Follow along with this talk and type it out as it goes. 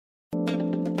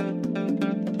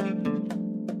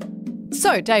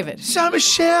So, David. So,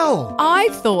 Michelle. I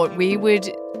thought we would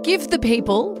give the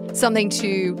people something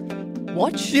to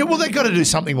watch. Yeah, well, they've got to do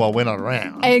something while we're not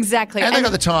around. Exactly. And they've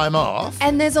got the time off.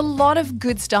 And there's a lot of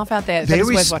good stuff out there that is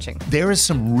worth watching. There is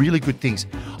some really good things.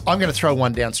 I'm going to throw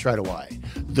one down straight away.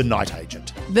 The Night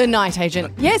Agent. The Night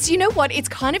Agent. Yes, you know what? It's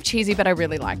kind of cheesy, but I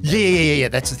really like it. Yeah.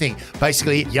 That's the thing.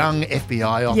 Basically, young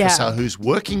FBI officer who's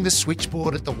working the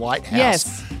switchboard at the White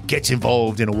House gets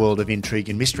involved in a world of intrigue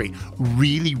and mystery.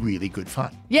 Really, really good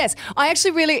fun. Yes. I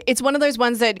actually it's one of those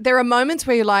ones that there are moments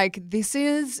where you're like, this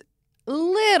is a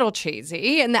little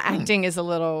cheesy and the acting is a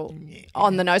little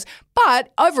on the nose.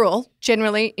 But overall,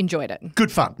 generally enjoyed it.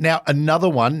 Good fun. Now, another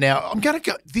one. Now, I'm going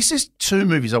to go. This is two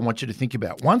movies I want you to think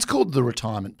about. One's called The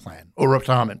Retirement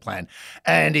Plan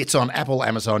and it's on Apple,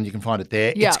 Amazon. You can find it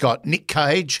there. Yeah. It's got Nick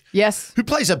Cage. Yes. Who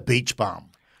plays a beach bum.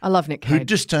 I love Nick Cage. Who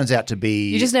just turns out to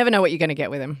be... You just never know what you're going to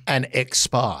get with him. An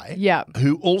ex-spy. Yeah.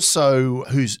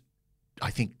 Whose I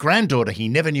think, granddaughter he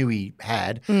never knew he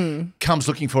had, comes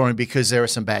looking for him because there are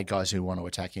some bad guys who want to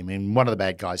attack him. And one of the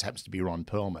bad guys happens to be Ron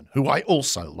Perlman, who I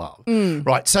also love.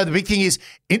 Right. So the big thing is,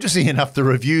 interesting enough, the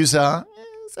reviews are,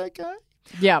 it's okay.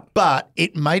 Yeah. But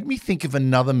it made me think of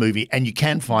another movie, and you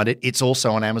can find it. It's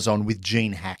also on Amazon with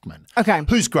Gene Hackman. Okay.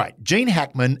 Who's great. Gene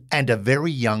Hackman and a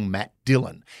very young Matt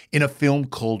Dillon in a film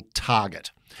called Target.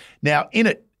 Now, in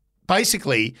it,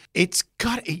 basically, it's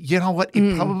got, you know what,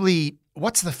 it probably...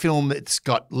 What's the film that's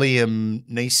got Liam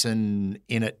Neeson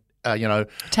in it,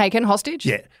 Taken hostage?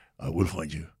 Yeah. I will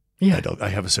find you. Yeah. I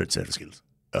have a certain set of skills.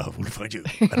 I will find you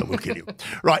and I will kill you.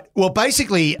 Right. Well,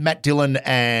 basically, Matt Dillon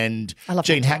and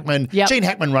Gene Hackman. Yep. Gene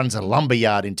Hackman runs a lumber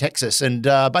yard in Texas, and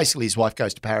basically his wife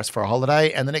goes to Paris for a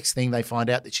holiday, and the next thing they find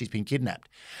out that she's been kidnapped.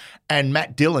 And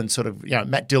Matt Dillon,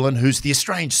 who's the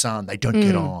estranged son, they don't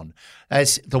get on.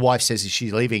 As the wife says as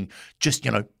she's leaving, just,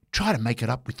 try to make it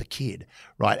up with the kid,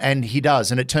 right? And he does.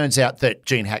 And it turns out that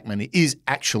Gene Hackman is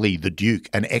actually the Duke,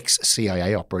 an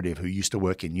ex-CIA operative who used to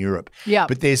work in Europe. Yeah.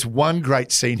 But there's one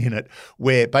great scene in it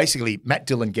where basically Matt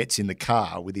Dillon gets in the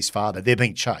car with his father. They're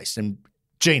being chased, and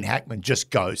Gene Hackman just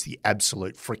goes the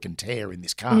absolute freaking tear in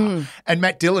this car. And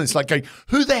Matt Dillon's like going,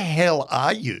 who the hell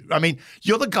are you? I mean,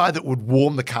 you're the guy that would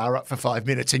warm the car up for 5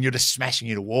 minutes and you're just smashing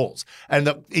into walls.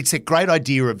 And it's a great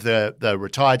idea of the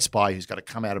retired spy who's got to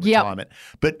come out of retirement,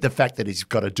 but the fact that he's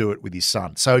got to do it with his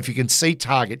son. So if you can see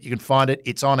Target, you can find it.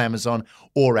 It's on Amazon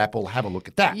or Apple. Have a look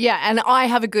at that. Yeah, and I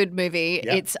have a good movie.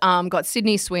 Yeah. It's got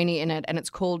Sydney Sweeney in it, and it's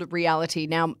called Reality.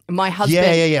 Now, my husband...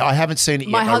 Yeah. I haven't seen it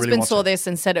yet. My husband really saw this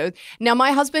and said... Now,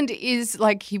 my husband is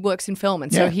he works in film,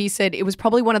 and so he said it was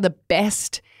probably one of the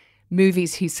best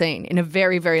movies he's seen in a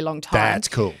very, very long time. That's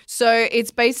cool. So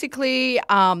it's basically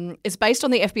it's based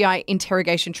on the FBI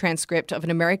interrogation transcript of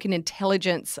an American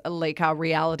intelligence leaker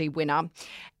reality winner.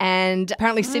 And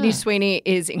apparently Sydney Sweeney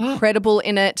is incredible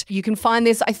in it. You can find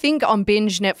this, I think, on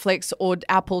Binge, Netflix, or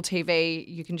Apple TV.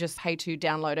 You can just pay to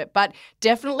download it. But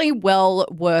definitely well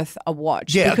worth a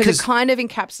watch. Yeah, because it kind of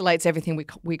encapsulates everything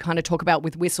we kind of talk about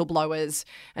with whistleblowers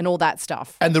and all that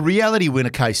stuff. And the reality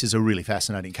winner case is a really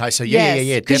fascinating case. So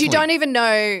Because you don't even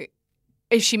know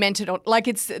if she meant it or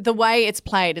it's the way it's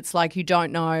played. It's like you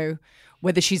don't know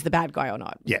whether she's the bad guy or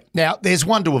not. Yeah. Now, there's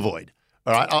one to avoid.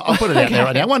 All right, I'll put it out there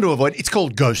right now. One to avoid. It's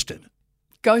called Ghosted.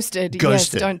 Ghosted. Yes,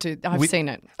 don't do. I've seen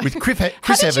it. With Chris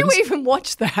How did Evans. you even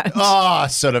watch that? Oh,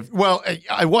 sort of. Well,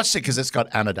 I watched it because it's got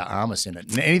Ana de Armas in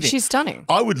it. And anything. She's stunning.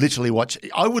 I would literally watch.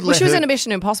 She was in a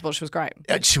Mission Impossible. She was great.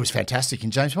 She was fantastic in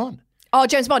James Bond. Oh,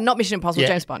 James Bond, not Mission Impossible.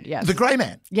 James Bond. Yes. The Grey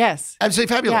Man. Yes.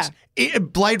 Absolutely fabulous.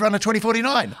 Blade Runner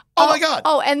 2049. Oh my God.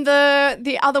 Oh, and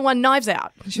the other one, Knives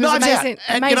Out. She was amazing.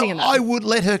 And, amazing in that. I would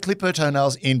let her clip her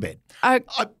toennails in bed.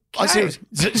 Okay.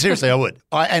 Seriously, I would.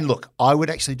 And look, I would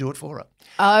actually do it for her.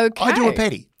 Okay. I do a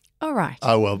petty. All right.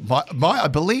 Oh, well, I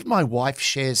believe my wife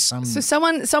shares some... So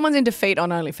someone's into feet on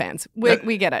OnlyFans.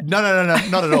 We get it. No,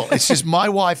 not at all. It's just my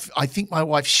wife, I think my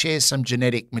wife shares some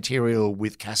genetic material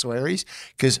with cassowaries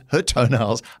because her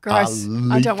toenails Gross. are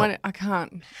lethal. I don't want it. I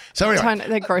can't. Sorry.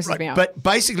 That grosses me out. But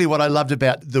basically what I loved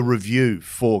about the review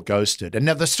for Ghosted, and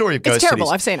now the story of Ghosted It's terrible.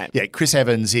 is, I've seen it. Yeah, Chris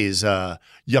Evans is a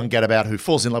young gadabout who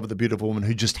falls in love with a beautiful woman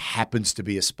who just happens to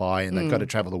be a spy, and they've got to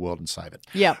travel the world and save it.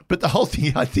 Yeah. But the whole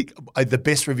thing, I think the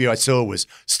best review I saw was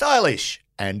stylish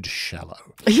and shallow.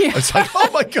 Yeah. It's like, oh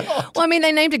my God. Well, I mean,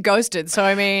 they named it Ghosted, so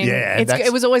I mean, Yeah,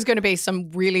 it was always going to be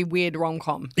some really weird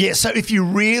rom-com. Yeah, so if you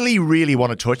really, really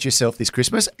want to torture yourself this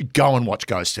Christmas, go and watch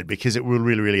Ghosted because it will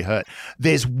really, really hurt.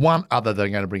 There's one other that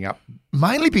I'm going to bring up,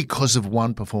 mainly because of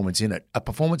one performance in it, a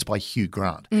performance by Hugh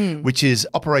Grant, which is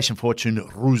Operation Fortune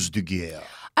Ruse de Guerre.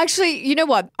 Actually, you know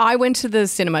what? I went to the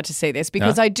cinema to see this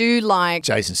because I do like...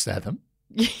 Jason Statham.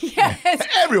 Yes.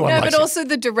 Everyone likes but him. also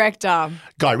the director,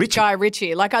 Guy Ritchie. Guy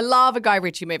Ritchie. Like, I love a Guy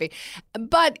Ritchie movie.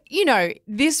 But,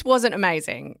 this wasn't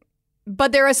amazing.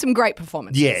 But there are some great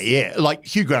performances. Yeah. Like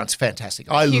Hugh Grant's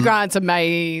fantastic. Hugh Grant's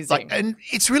amazing. And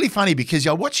it's really funny because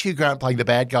I watch Hugh Grant playing the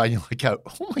bad guy and you're like,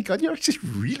 oh my God, you're actually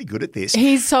really good at this.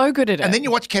 He's so good at it. And then you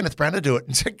watch Kenneth Branagh do it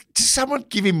and it's like, someone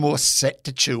give him more set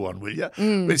to chew on, will you?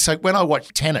 It's like when I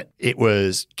watched Tenet, it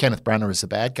was Kenneth Branagh as the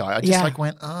bad guy. I just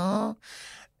went, oh.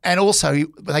 And also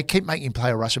they keep making him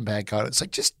play a Russian bad guy. It's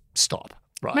like, just stop.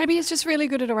 Right. Maybe he's just really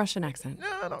good at a Russian accent.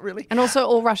 No, not really. And also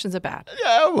all Russians are bad.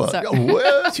 Yeah,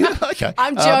 well, okay.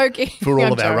 I'm joking. For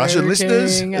all of our Russian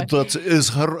listeners, joking. that is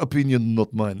her opinion,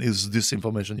 not mine, is this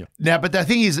information. Yeah. Now, but the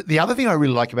thing is, the other thing I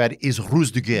really like about it is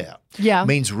ruse de guerre. Yeah.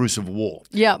 Means ruse of war.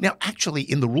 Yeah. Now, actually,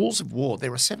 in the rules of war,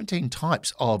 there are 17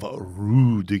 types of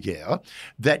ruse de guerre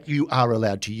that you are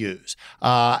allowed to use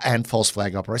and false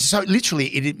flag operations. So literally,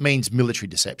 it means military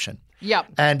deception.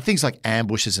 Yep. And things like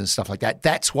ambushes and stuff like that,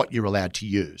 that's what you're allowed to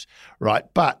use, right?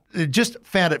 But just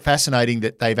found it fascinating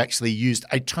that they've actually used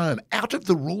a term out of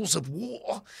the rules of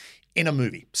war in a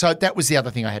movie. So that was the other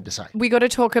thing I had to say. We got to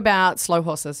talk about Slow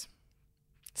Horses.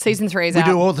 Season 3 is out.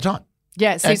 We do all the time.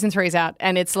 Yeah, season 3 is out.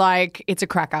 And it's like, it's a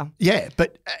cracker. Yeah,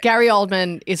 but Gary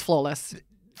Oldman is flawless.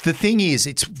 The thing is,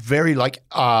 it's very like,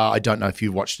 I don't know if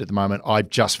you've watched it at the moment. I've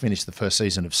just finished the first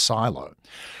season of Silo.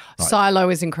 Right. Silo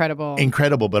is incredible.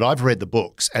 Incredible, but I've read the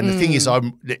books. And the thing is,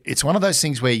 it's one of those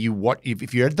things where you watch,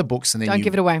 if you read the books and then Don't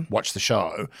give it away. Watch the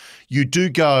show, you do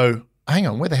go, hang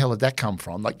on, where the hell did that come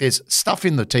from? Like there's stuff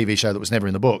in the TV show that was never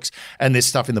in the books and there's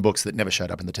stuff in the books that never showed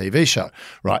up in the TV show,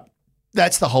 right?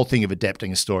 That's the whole thing of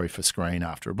adapting a story for screen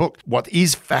after a book. What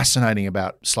is fascinating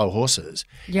about Slow Horses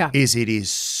is it is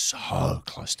so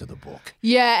close to the book.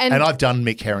 Yeah. And I've done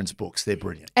Mick Herron's books. They're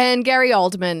brilliant. And Gary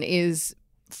Oldman is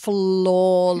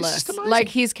flawless. Like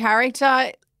his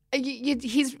character, he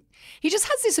just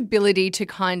has this ability to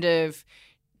kind of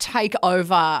take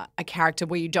over a character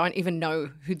where you don't even know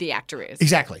who the actor is.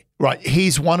 Exactly. Right.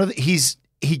 He's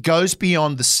he goes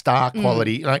beyond the star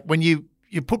quality. Like when you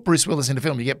put Bruce Willis in a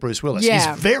film, you get Bruce Willis.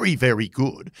 Yeah. He's very, very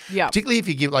good. Yeah. Particularly if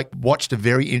you watched a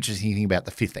very interesting thing about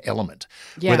The Fifth Element,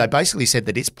 where they basically said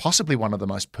that it's possibly one of the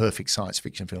most perfect science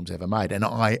fiction films ever made. And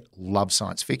I love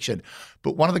science fiction.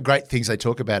 But one of the great things they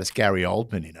talk about is Gary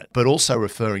Oldman in it, but also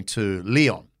referring to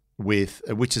Leon,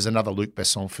 which is another Luc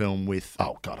Besson film with,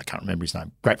 oh God, I can't remember his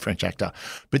name, great French actor.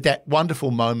 But that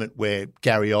wonderful moment where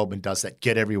Gary Oldman does that,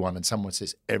 get everyone, and someone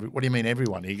says, what do you mean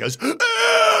everyone? And he goes,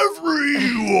 everyone.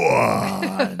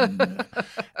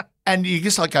 And you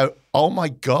just like go, oh my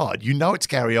God, you know it's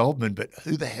Gary Oldman, but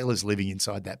who the hell is living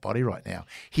inside that body right now?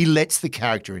 He lets the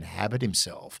character inhabit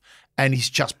himself. And he's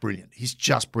just brilliant. He's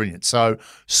just brilliant. So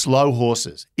Slow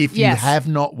Horses, if you have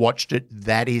not watched it,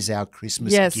 that is our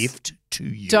Christmas gift to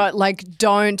you.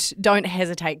 Don't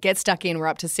hesitate. Get stuck in. We're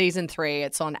up to season 3.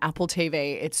 It's on Apple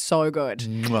TV. It's so good.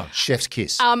 Mwah, chef's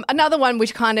kiss. Another one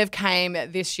which kind of came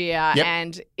this year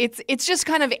and it's just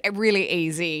kind of really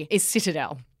easy is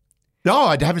Citadel. No,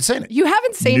 I haven't seen it. You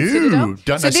haven't seen Citadel?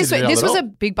 Don't know Citadel this at was all. a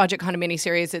big budget kind of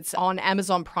miniseries. It's on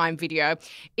Amazon Prime Video.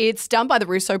 It's done by the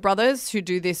Russo brothers who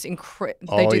do this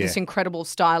this incredible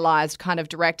stylized kind of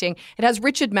directing. It has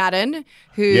Richard Madden,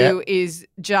 who is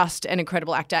just an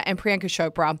incredible actor, and Priyanka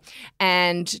Chopra,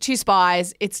 and 2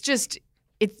 spies.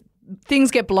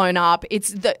 Things get blown up.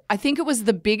 I think it was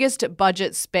the biggest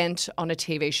budget spent on a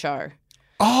TV show.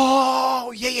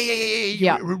 Oh,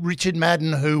 yeah. Richard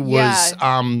Madden, who was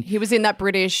he was in that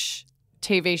British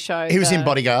TV show. He was in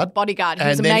Bodyguard. He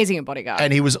was amazing in Bodyguard.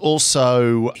 And he was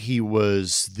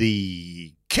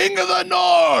the King of the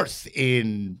North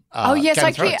in Game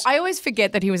of Thrones. I always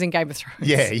forget that he was in Game of Thrones.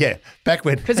 Yeah. Back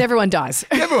when. Because everyone dies.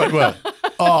 Everyone,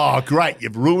 oh, great.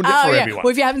 You've ruined it for everyone.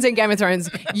 Well, if you haven't seen Game of Thrones,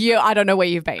 I don't know where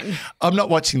you've been. I'm not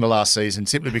watching the last season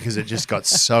simply because it just got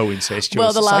so incestuous.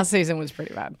 Well, the last season was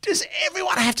pretty bad. Does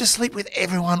everyone have to sleep with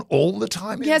everyone all the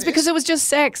time? Yeah, it's because it was just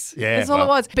sex. Yeah, that's all it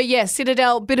was. But yeah,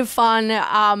 Citadel, bit of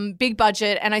fun, big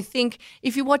budget. And I think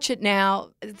if you watch it now,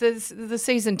 the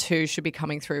season 2 should be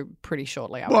coming through pretty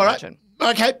shortly, I would imagine.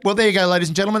 Okay, well, there you go, ladies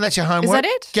and gentlemen. That's your homework. Is that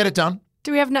it? Get it done.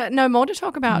 Do we have no more to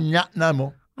talk about? No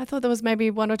more. I thought there was maybe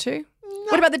 1 or 2.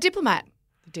 What about The Diplomat?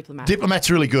 Diplomat's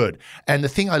really good. And the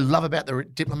thing I love about The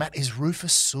Diplomat is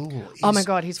Rufus Sewell. Oh, my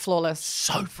God, he's flawless.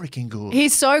 So freaking good.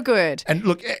 He's so good. And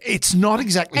look, it's not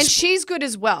exactly... And she's good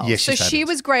as well. Yes, so she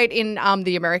was great in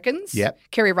The Americans. Yep.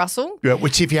 Kerry Russell. Yeah,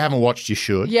 which if you haven't watched, you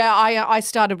should. Yeah, I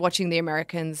started watching The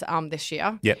Americans this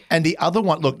year. Yeah. And the other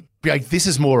one, look, this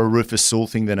is more a Rufus Sewell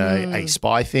thing than a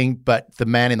spy thing, but The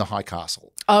Man in the High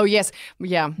Castle. Oh, yes.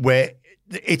 Yeah. Where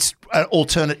it's an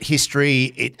alternate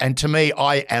history. And to me,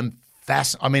 I am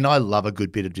I mean, I love a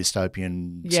good bit of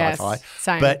dystopian Yes, sci-fi,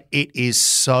 same. but it is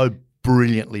so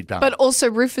brilliantly done. But also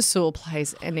Rufus Sewell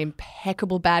plays an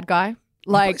impeccable bad guy.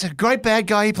 Like, he's a great bad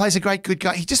guy. He plays a great good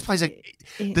guy. He just plays the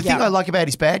thing I like about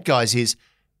his bad guys is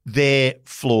they're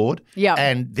flawed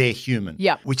and they're human.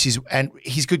 Yeah. And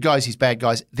his good guys, his bad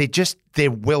guys,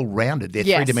 they're well-rounded. They're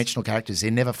three-dimensional characters.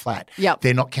 They're never flat. Yep.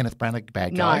 They're not Kenneth Branagh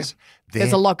bad guys.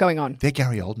 There's a lot going on. They're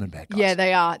Gary Oldman bad guys. Yeah,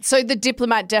 they are. So The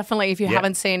Diplomat, definitely, if you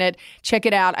haven't seen it, check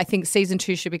it out. I think season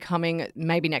 2 should be coming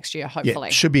maybe next year, hopefully.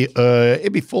 Yeah, should be,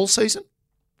 it'd be fall season.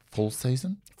 Fall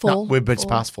season? Fall. No, it's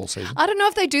past fall season. I don't know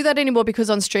if they do that anymore because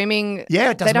on streaming, it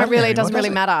doesn't it doesn't really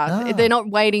matter. matter. No. They're not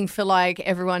waiting for like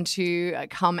everyone to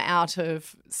come out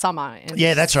of summer. And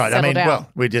Yeah, that's right. I mean, down.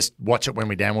 well, we just watch it when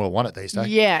we damn well want it these days.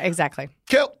 Yeah, exactly.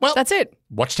 Cool. Well, That's it.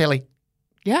 watch telly.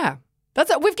 Yeah.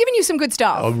 That's it. We've given you some good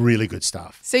stuff. Oh, really good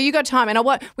stuff. So you got time. And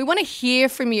we want to hear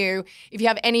from you if you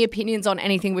have any opinions on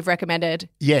anything we've recommended.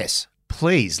 Yes,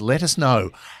 please let us know.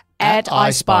 At I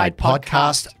Spied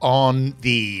Podcast on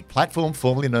the platform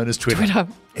formerly known as Twitter. Twitter.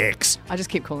 X. I just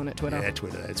keep calling it Twitter. Yeah,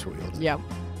 Twitter. That's what we all do. Yeah.